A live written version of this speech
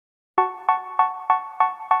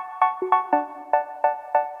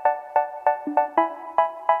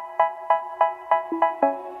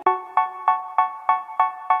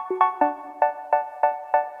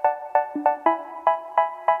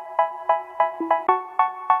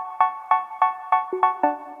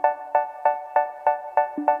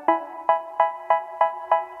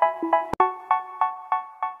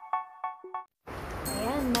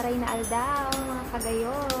Maray na aldaw, mga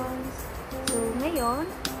kagayos. So, ngayon,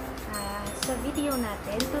 sa video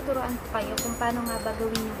natin, tuturuan ko kayo kung paano nga ba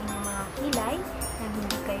gawin yung inyong mga kilay nang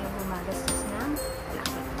hindi kayo gumagastos ng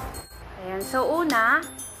laki. Ayan. So, una,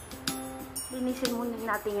 linisin muna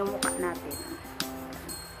natin yung mukha natin.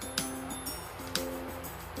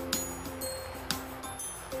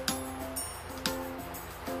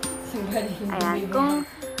 Ayan.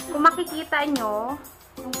 Kung makikita nyo,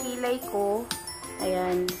 yung kilay ko,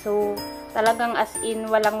 ayan. So, talagang as in,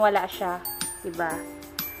 walang-wala siya. Diba?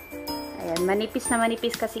 Ayan. Manipis na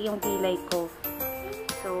manipis kasi yung kilay ko.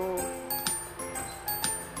 So,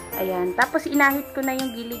 ayan. Tapos, inahit ko na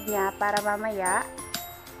yung gilid niya para mamaya,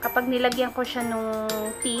 kapag nilagyan ko siya nung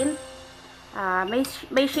tint,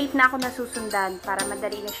 may shape na ako nasusundan para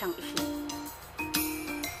madali na siyang i-shape.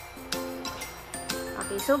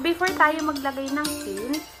 Okay. So, before tayo maglagay ng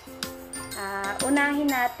tint, unahin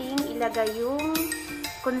nating ilagay yung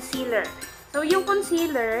concealer. So, yung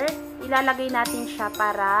concealer, ilalagay natin siya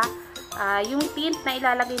para yung tint na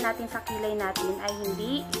ilalagay natin sa kilay natin ay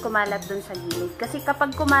hindi kumalat dun sa gilid. Kasi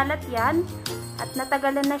kapag kumalat yan at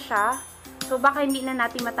natagalan na siya, so baka hindi na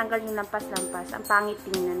natin matanggal yung lampas-lampas. Ang pangit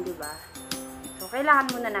tingnan, di ba? So,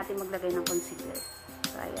 kailangan muna natin maglagay ng concealer.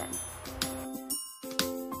 So, ayan.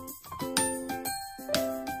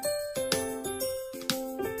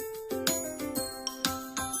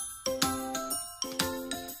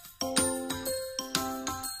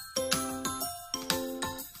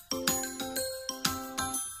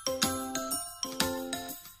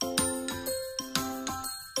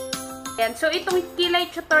 Ayan. So, itong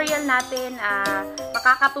kilay tutorial natin,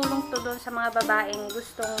 makakatulong to doon sa mga babaeng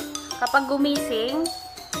gustong kapag gumising,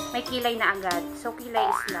 may kilay na agad. So, kilay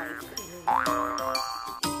is life.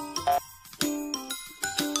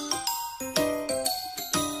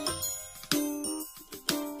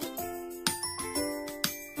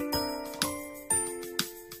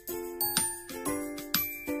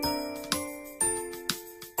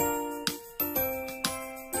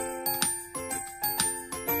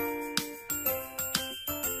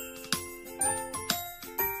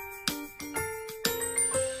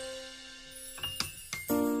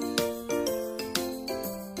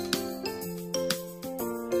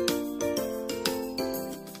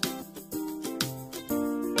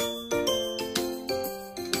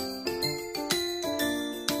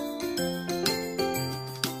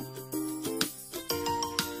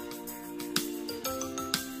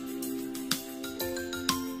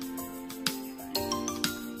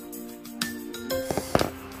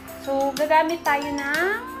 So, gagamit tayo ng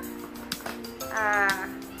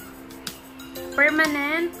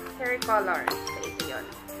permanent hair color. So, ito yun.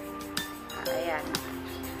 Ayan.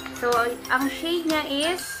 So, ang shade niya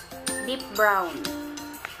is deep brown.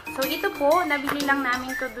 So, ito po, nabili lang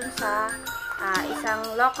namin to dun sa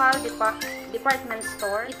isang local department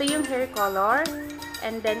store. Ito yung hair color.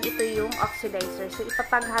 And then, ito yung oxidizer. So,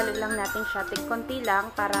 ipapaghalo lang natin siya. Konti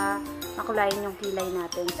lang para makulayan yung kilay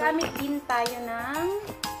natin. So, gamit din tayo ng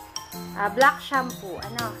black shampoo.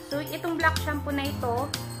 So, itong black shampoo na ito,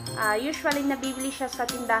 usually nabibili siya sa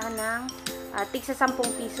tindahan ng tigsa 10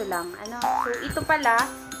 piso lang. So, ito pala,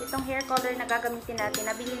 itong hair color na gagamitin natin,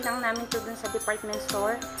 nabili lang namin to dun sa department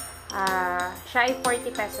store. Siya ay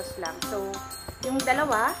 40 pesos lang. So, yung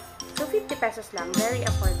dalawa, so 50 pesos lang. Very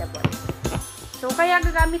affordable. So, kaya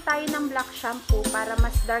gagamit tayo ng black shampoo para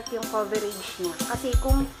mas dark yung coverage niya. Kasi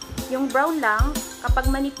kung yung brown lang, kapag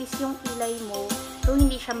manipis yung kilay mo, so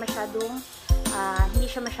hindi siya masyadong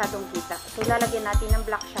kita. So, lalagyan natin ng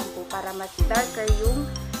black shampoo para mas darker yung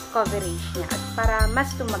coverage niya. At para mas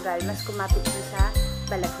tumagal, mas kumapit sa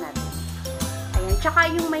balat natin. Ayan. Tsaka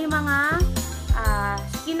yung may mga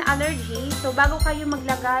skin allergy, so bago kayo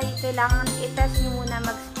maglagay, kailangan i-test nyo muna,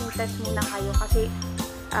 mag-skin test muna kayo. Kasi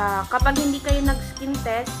kapag hindi kayo nag-skin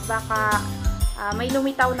test, baka may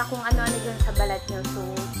lumitaw na kung ano-ano dyan sa balat nyo. So,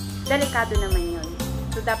 delikado naman yun.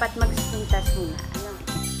 So, dapat mag-skin test muna.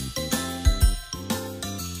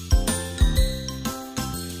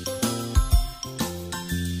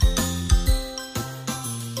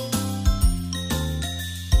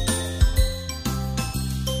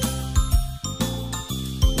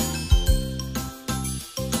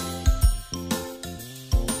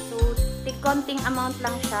 konting amount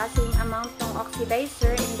lang siya, same amount ng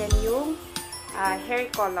oxidizer, and then yung hair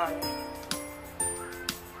color.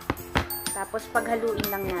 Tapos paghaluin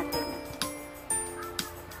lang natin.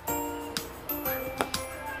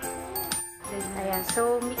 Ayan,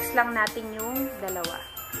 so mix lang natin yung dalawa.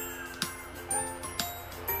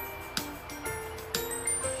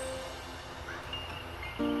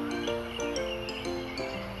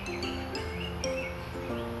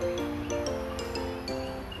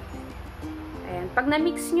 Ayan, pag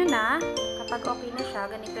na-mix nyo na, kapag okay na siya,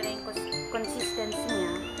 ganito na yung consistency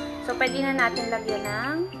niya. So, pwede na natin lagyan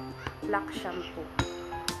ng black shampoo.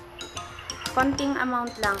 Konting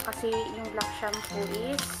amount lang kasi yung black shampoo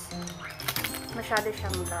is masyado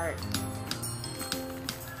siyang dark.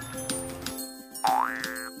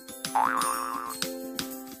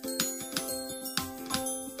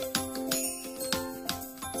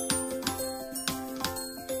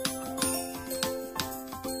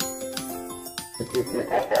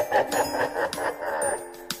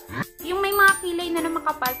 Yung may mga kilay na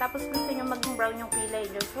makapal tapos gusto nyo maging brown yung kilay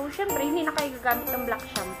nyo. So, syempre, hindi na kayo gagamit ng black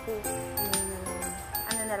shampoo.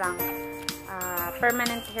 Ano na lang,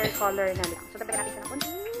 permanent hair color na lang. So, tapos natin siya ng konti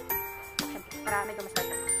black shampoo para medyo mas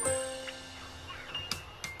dark.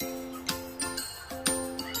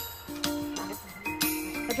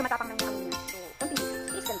 Medyo matapang na yung ano niya. So, konti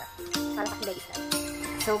is ganda. Para sa kilay is ganda.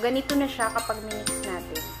 So, ganito na siya kapag minix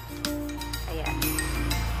natin. Ayan.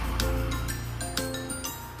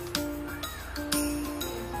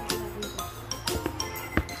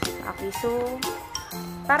 Okay, so,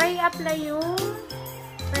 para i-apply yung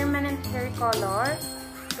permanent hair color,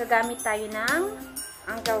 gagamit tayo ng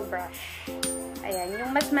angle brush. Ayan, yung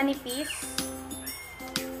mas manipis.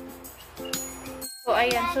 So,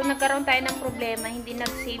 ayan. So, nagkaroon tayo ng problema. Hindi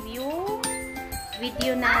nag-save yung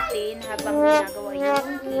video natin habang ginagawa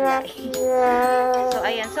yung kilay. So,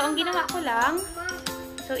 ayan. So, ang ginawa ko lang,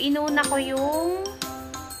 so, inuna ko yung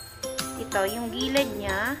ito, yung gilid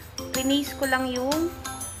niya. Release ko lang yung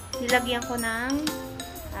nilagyan ko ng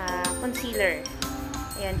concealer.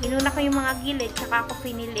 Ayan, inuna ko yung mga gilid, tsaka ako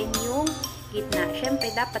pinilin yung gitna.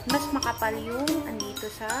 Siyempre, dapat mas makapal yung andito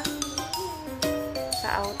sa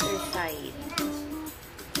outer side.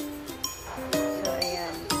 So,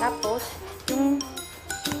 ayan. Tapos, yung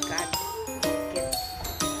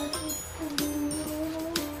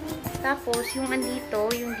tapos, yung andito,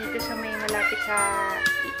 yung dito sa may malapit sa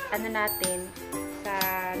ano natin, sa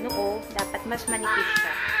noo, dapat mas manipis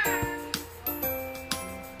siya.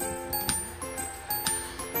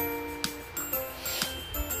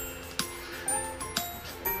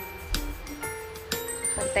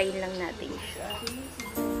 Pantayin lang natin siya.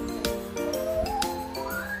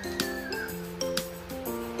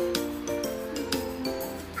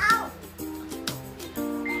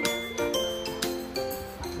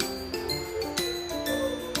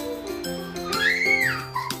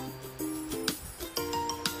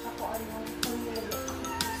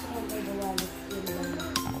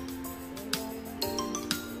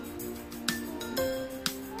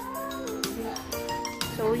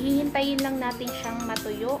 So, hihintayin lang natin siyang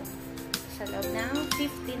matuyo sa loob ng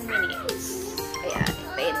 15 minutes. Ayan,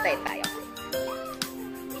 hintay tayo.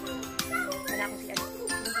 Wala akong sila.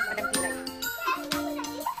 Walang pilay.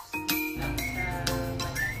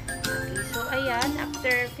 Okay, so ayan,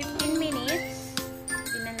 after 15 minutes,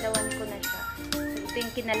 pinanlawan ko na siya. So, ito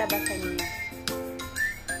yung kinalabasan niya.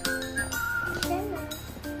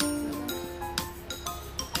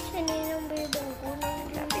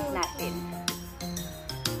 Lapit natin.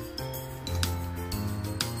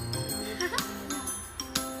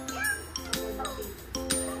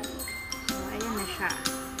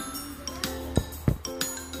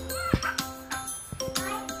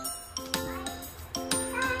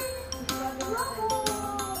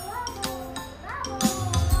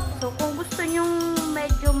 So, kung gusto nyong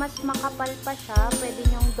medyo mas makapal pa siya, pwede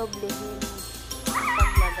nyong doblehin ang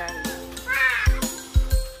paglagay.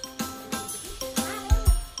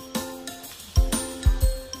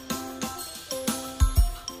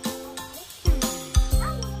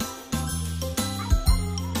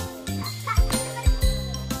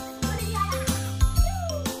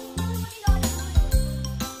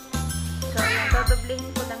 So, ayan, dodoblehin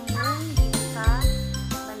ko lang yung dito sa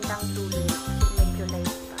bandang dulo kasi medyo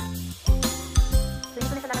light pa. So, hindi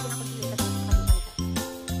ko na siya lalagyan ng concealer kasi makikita na siya.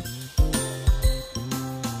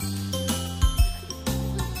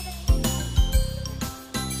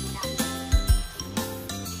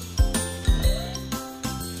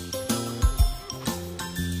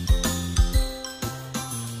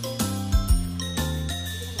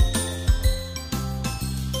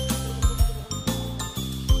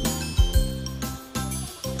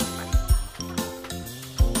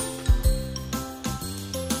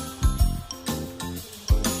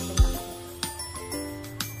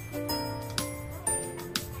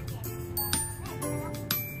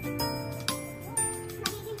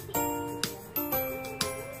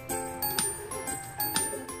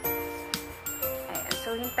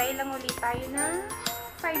 So, hintay lang ulit tayo na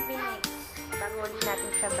 5 minutes bago ulit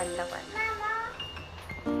natin siya banlawan.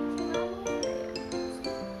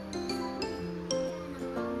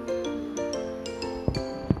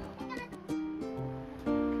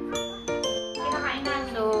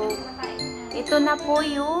 So, ito na po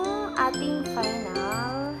yung ating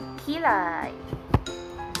final kilay.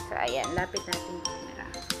 So, ayan. Lapit natin yung camera.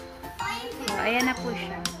 So, ayan na po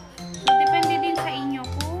siya. So, depende din sa inyo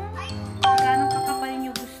kung gaano kakapal nyo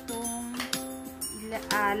gustong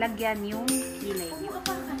lagyan yung kilay nyo.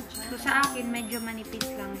 So, sa akin, medyo manipis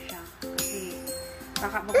lang siya. Kasi,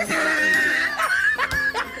 baka magmulak nyo.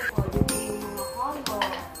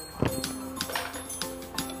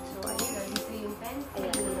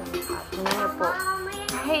 Po.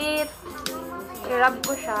 Kahit i-rub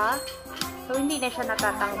ko siya, so hindi na siya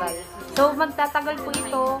natatanggal. So, magtatagal po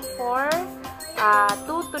ito for 2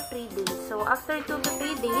 to 3 days. So, after 2 to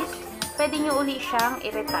 3 days, pwede nyo uli siyang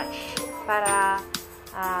i-retouch para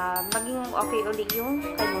maging okay uli yung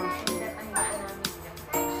kanyang skin.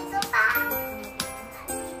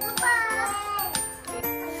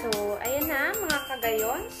 So, ayan na mga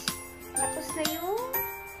kagayons. Tapos na yung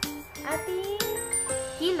ating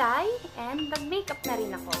kilay, and nag-makeup na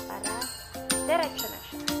rin ako para diretso na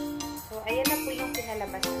siya. So, ayan na po yung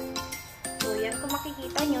pinalabasan. So, yan kung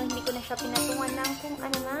makikita nyo, hindi ko na siya pinatungan ng kung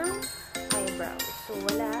ano na eyebrow. So,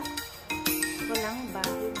 walang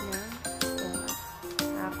bahid na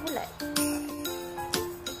kulay.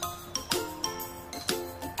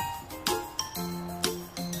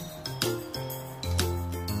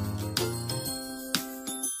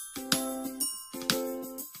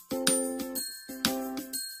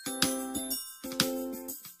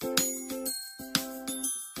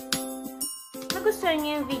 Nagustuhan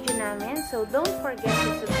niyo yung video namin, so don't forget to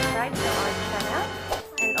subscribe to our channel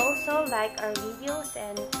and also like our videos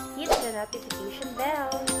and hit the notification bell.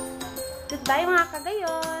 Goodbye mga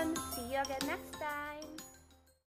kagayon! See you again next time!